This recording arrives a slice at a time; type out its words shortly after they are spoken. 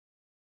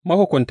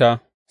Mahukunta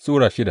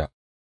Sura shida.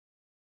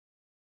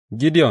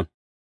 Gideyon.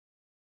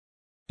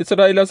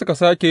 Isra'ilawa suka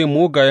sāke yin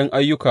mugayen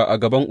ayyuka a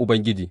gaban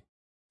Ubangiji,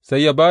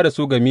 sai ya ba da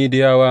su ga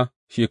Midiyawa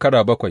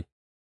shekara 7,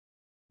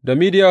 da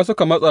Midiyawa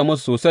suka matsa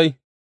musu sosai,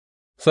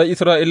 sai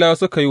Isra'ilawa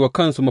suka yi wa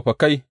kansu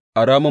mafakai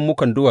a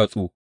ramummukan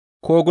duwatsu,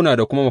 koguna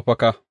da kuma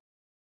mafaka.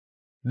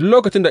 Duk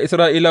lokacin da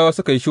Isra'ilawa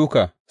suka yi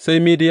shuka, sai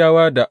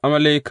Midiyawa da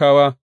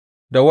Amalekawa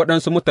da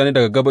waɗansu mutane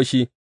daga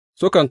gabashi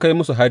sukan kai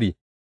musu hari,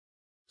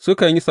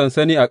 sukan yi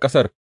sansani a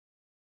ƙasar,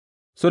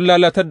 sun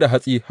lalatar da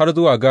hatsi har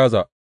zuwa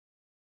Gaza,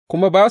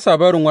 kuma ba sa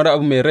barin wani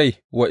abu mai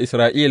rai wa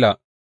Isra'ila,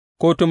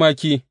 ko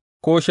tumaki,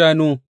 ko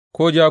shanu,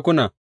 ko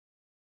jakuna,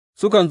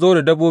 sukan zo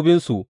da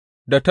dabbobinsu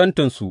da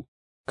tentinsu,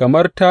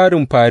 kamar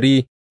tarin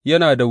fāri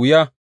yana da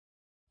wuya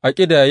a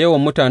ƙidaya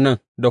yawan mutanen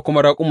da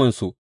kuma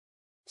raƙumansu,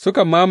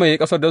 sukan mamaye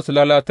ƙasar don su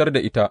lalatar da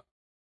ita.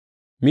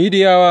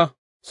 Midiyawa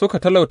suka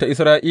talauta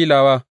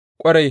Isra'ilawa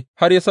ƙwarai,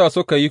 har ya sa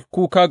suka yi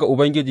kuka ga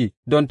Ubangiji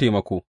don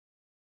taimako.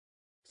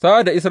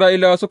 Sa'ad da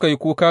Isra'ilawa suka yi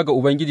kuka ga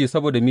Ubangiji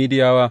saboda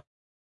Midiyawa,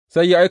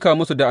 sai ya aika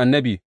musu da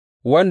annabi,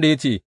 wanda ya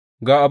ce,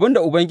 Ga abin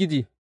da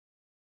Ubangiji,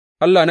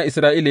 Allah na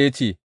Isra'ila ya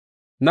ce,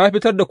 Na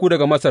fitar da ku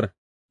daga Masar,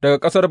 daga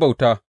ƙasar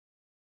bauta,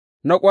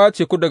 na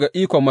ƙwace ku daga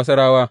ikon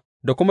Masarawa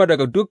da kuma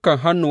daga dukan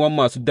hannuwan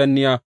masu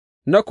danniya,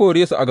 na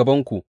kore su a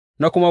gabanku,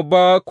 na kuma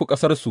ba ku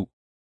ƙasarsu,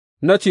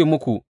 na ce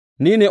muku,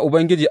 Ni ne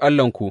Ubangiji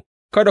Allahnku,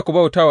 kada ku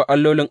bauta wa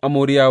allolin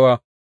Amoriyawa,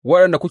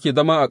 waɗanda kuke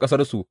zama a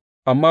ƙasarsu,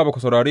 amma ba ku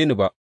saurare ni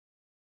ba.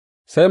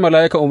 Sai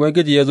mala'ikan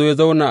Ubangiji ya zo ya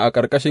zauna a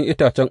ƙarƙashin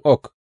itacen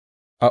oak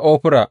a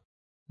Ofra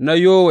na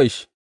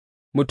Yowash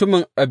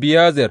mutumin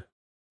Abiyezer,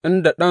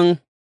 inda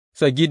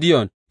ɗansa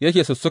Gideyon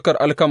yake sussukar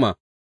alkama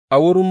a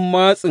wurin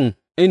matsin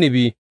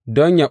inabi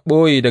don yă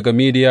ɓoye daga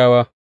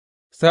Midiyawa.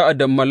 Sa'ad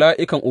da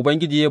mala'ikan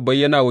Ubangiji ya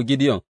bayyana wa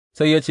Gideyon,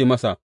 sai ya ce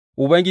masa,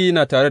 Ubangiji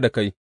yana tare da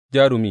kai,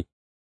 jarumi.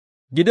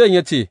 Gideyon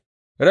ya ce,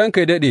 Ranka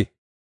yă daɗe,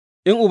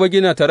 in Ubangiji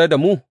yana tare da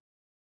mu,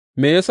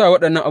 me ya sa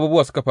waɗannan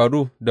abubuwa suka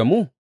faru da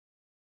mu?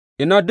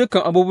 Ina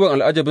dukan abubuwan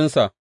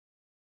al'ajabinsa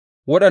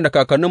waɗanda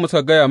kakanninmu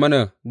suka gaya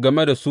mana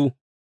game da su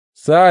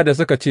sa'ad da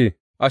suka ce,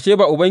 Ashe,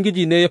 ba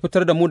Ubangiji ne ya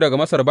fitar da mu daga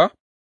Masar ba?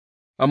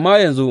 Amma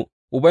yanzu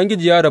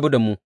Ubangiji ya rabu da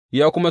mu,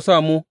 ya kuma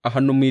sa mu a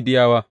hannun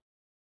Midiyawa.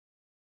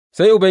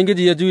 Sai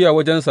Ubangiji ya juya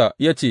wajensa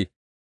ya ce,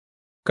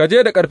 Ka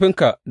je da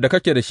ƙarfinka da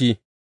kake da shi,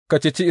 ka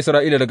ceci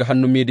Isra'ila daga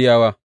hannun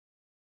Midiyawa,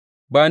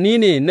 ba ni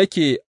ne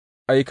nake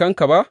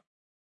aikanka ba?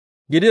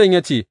 Gideyon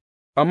ya ce,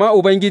 Amma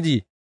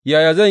Ubangiji,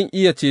 yaya zan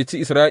iya ceci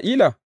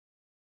Isra'ila?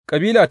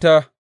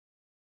 Kabilata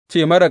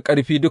ce marar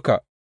ƙarfi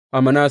duka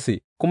a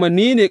Manasse, kuma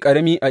ni ne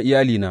ƙarami a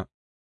iyalina.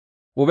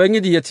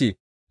 Ubangiji ya ce,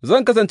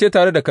 Zan kasance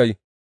tare da kai,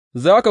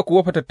 za ka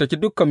kuwa fatattaki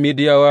dukan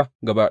Midiyawa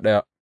gaba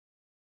ɗaya.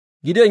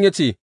 Gideyon ya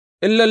ce,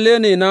 In lalle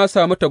ne na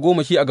sami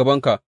tagomashi a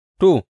gabanka,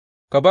 to,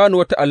 ka ba ni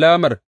wata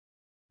alamar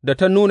da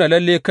ta nuna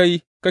lalle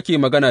kai kake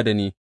magana da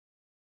ni,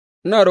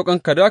 ina roƙon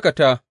ka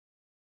dakata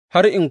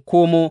har in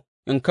komo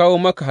in kawo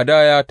maka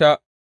hadayata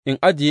in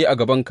ajiye a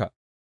gabanka.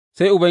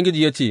 Sai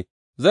Ubangiji ya ce,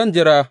 Zan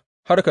jira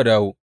har ka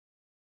dawo.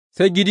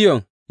 Sai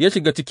Gideyon ya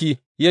shiga ciki,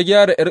 ya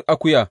gyara ’yar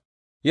akuya,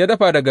 ya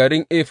dafa da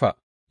garin efa,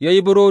 ya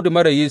yi burodi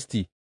marar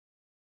yisti,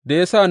 da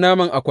ya sa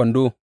naman a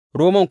kwando,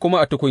 romon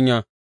kuma a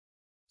tukunya,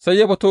 sai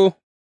ya fito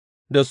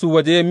da su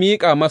waje ya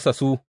miƙa masa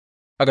su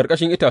a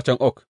ƙarƙashin itacen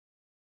oak.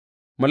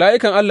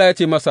 Mala'ikan Allah ya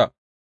ce masa,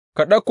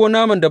 Ka ɗauko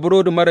naman da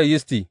burodi marar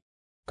yisti,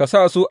 ka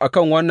sa su a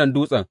kan wannan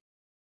dutsen,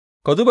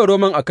 ka zuba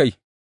romon a kai.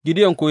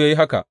 Gideyon ko ya yi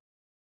haka.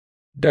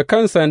 Da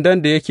kan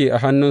sandan da yake a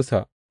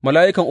hannunsa,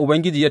 mala'ikan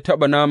Ubangiji ya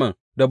taɓa naman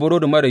da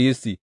burodi marar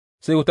yisti,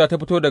 sai wuta ta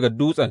fito daga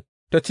dutsen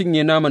ta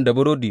cinye naman da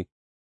burodi,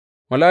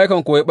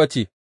 mala'ikan kuwa ya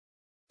ɓace.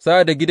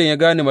 Sa'ad da Gideyon ya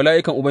gane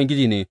mala'ikan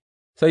Ubangiji ne,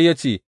 sai ya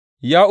ce,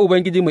 Ya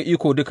Ubangiji Mai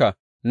Iko Duka,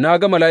 na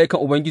ga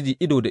mala'ikan Ubangiji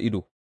ido da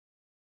ido.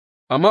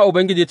 Amma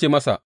Ubangiji ya ce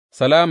masa,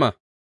 Salama,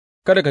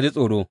 kada ka ji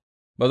tsoro,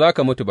 ba za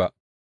ka mutu ba.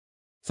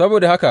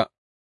 Saboda haka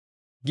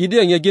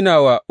Gideyon ya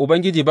gina wa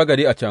Ubangiji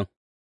bagade a can,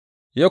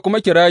 ya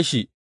kuma kira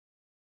shi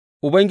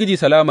Ubangiji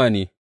Salama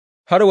ne,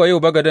 har wa yau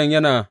bagaden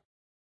yana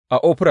a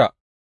Ofra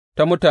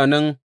ta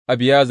mutanen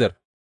Abiyezer.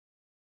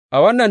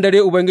 A wannan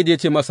dare Ubangiji ya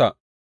ce masa,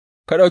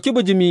 Ka ɗauki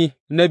bijimi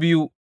na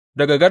biyu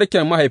daga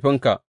garken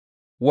mahaifinka,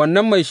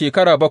 wannan mai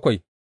shekara 7,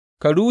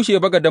 ka rushe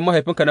bagaden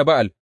mahaifinka na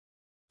Ba'al,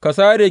 ka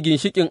sare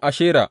ginshiƙin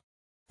Ashera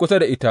kusa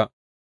da ita,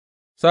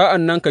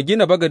 sa'an nan ka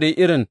gina bagade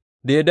irin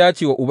da ya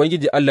dace wa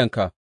Ubangiji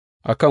Allahnka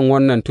a kan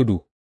wannan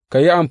tudu, ka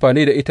yi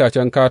amfani da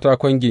itacen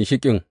katakon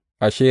ginshiƙin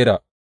Ashera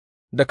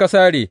da ka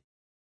sare,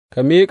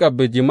 ka miƙa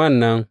bijiman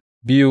nan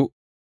biyu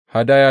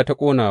hadaya ta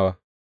ƙonawa.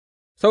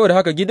 Saboda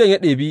haka Gideyon ya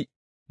ɗebi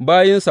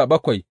bayinsa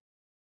 7,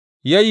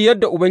 ya yi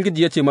yadda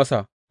Ubangiji ya ce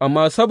masa,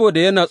 amma saboda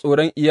yana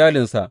tsoron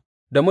iyalinsa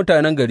da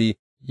mutanen gari,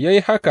 ya yi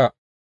haka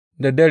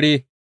da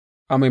dare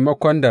a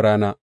maimakon da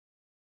rana.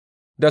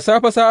 Da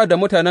safe sa'ad da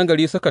mutanen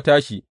gari suka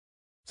tashi,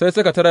 sai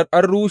suka tarar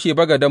an rushe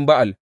bagaden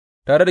Ba'al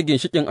tare da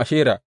ginshiƙin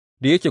Ashera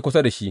da yake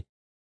kusa da shi,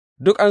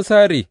 duk an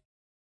sare,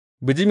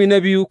 bijimi na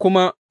biyu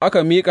kuma aka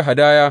miƙa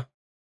hadaya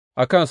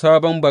a kan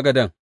sabon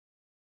bagaden.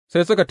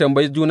 Sai suka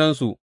tambayi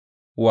junansu,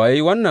 Wa ya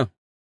yi wannan?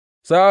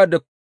 Sa'ad da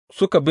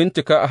suka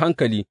bincika a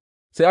hankali,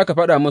 sai aka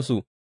faɗa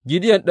musu,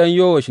 Gideyon ɗan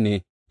Yowash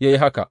ne ya yi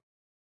haka.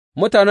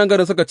 Mutanen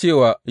garin suka ce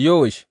wa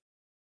Yowash,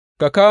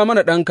 Ka kawo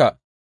mana ɗanka,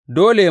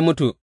 dole yă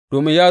mutu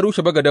domin ya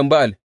rushe bagaden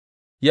Ba'al,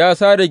 ya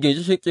sare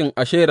ginshiƙin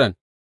Asheran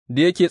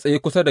da yake tsaye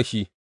kusa da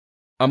shi.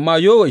 Amma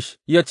Yowash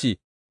ya ce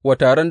wa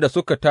taron da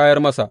suka tayar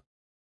masa,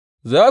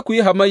 Za ku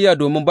yi hamayya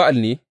domin Ba'al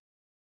ne?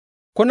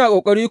 Kuna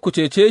ƙoƙari ku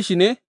cece shi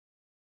ne?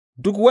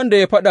 Duk wanda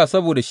ya faɗa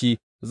saboda shi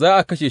za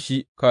a kashe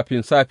shi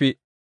kafin safe.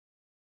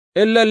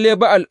 In lalle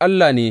Ba'al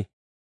allah ne,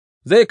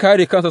 zai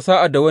kāre kansa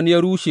sa'ad da wani ya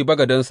rushe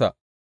bagadensa.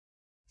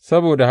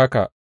 Saboda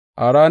haka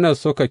a ranar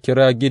suka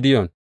kira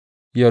Gideyon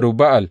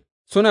Yerub-Ba'al,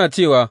 suna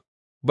cewa,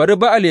 Bari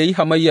Ba'al yă yi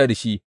hamayya da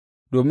shi,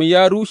 domin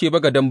ya rushe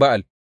bagaden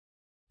Ba'al.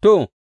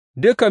 To,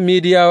 dukan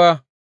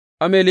Midiyawa,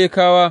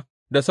 Amalekawa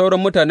da sauran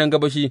mutanen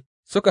gabashi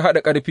suka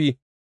haɗa ƙarfi,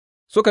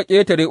 suka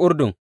ƙetare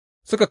Urdun,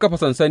 suka kafa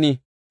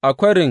sansani a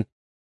Kwarin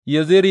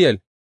Yezireyel.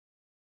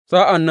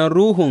 Sa'an nan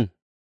Ruhun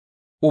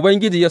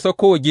Ubangiji ya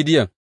sauko wa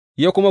Gideyon,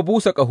 ya kuma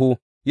busa ƙaho,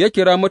 ya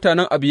kira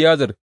mutanen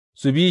Abiyezer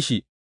su bi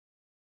shi,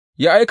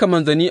 ya aika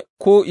manzanni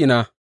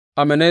ko'ina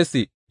a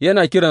Manasse,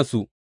 yana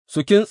kiransu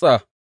su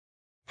kintsa,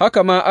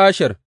 haka ma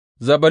Asher,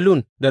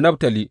 Zebulun da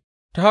Naftali,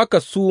 ta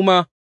haka su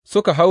ma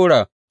suka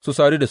haura su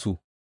sadu da su.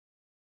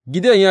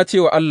 Gideyon ya ce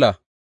wa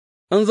Allah,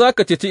 In za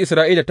ka ceci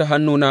Isra'ila ta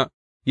hannuna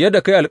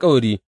yadda ka yi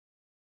alkawari,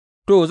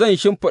 to, zan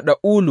shimfiɗa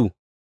ulu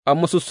a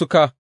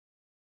masussuka,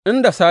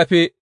 in da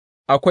safe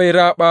akwai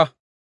raɓa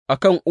a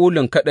kan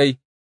ulun kaɗai,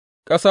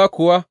 ƙasa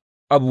kuwa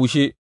a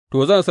bushe,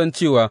 to, zan san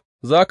cewa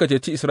za ka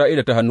ceci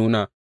Isra'ila ta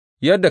hannuna,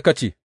 yadda ka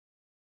ce.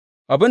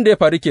 Abin da ya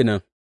faru ke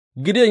nan,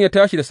 Gideyon ya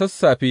tashi da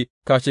sassafe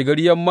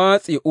kashegari ya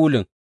matse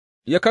ulun,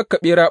 ya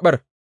kakkaɓe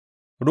raɓar,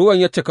 ruwan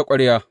ya cika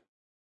ƙwarya.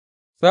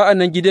 Sa'an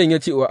nan Gideyon ya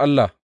ce wa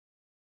Allah,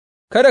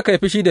 Kada ka yi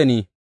fushi da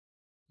ni,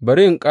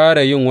 bari in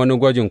ƙara yin wani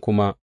gwajin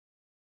kuma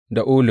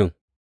da ulun,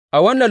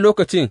 a wannan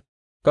lokacin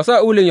ka sa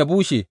ulun ya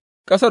bushe,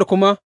 ƙasar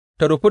kuma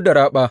ta rufu da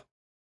raɓa.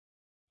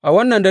 A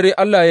wannan dare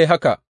Allah ya yi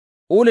haka,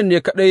 ulun ne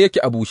kaɗai yake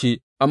a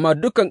bushe, amma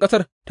dukan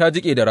ƙasar ta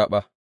jiƙe da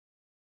raɓa.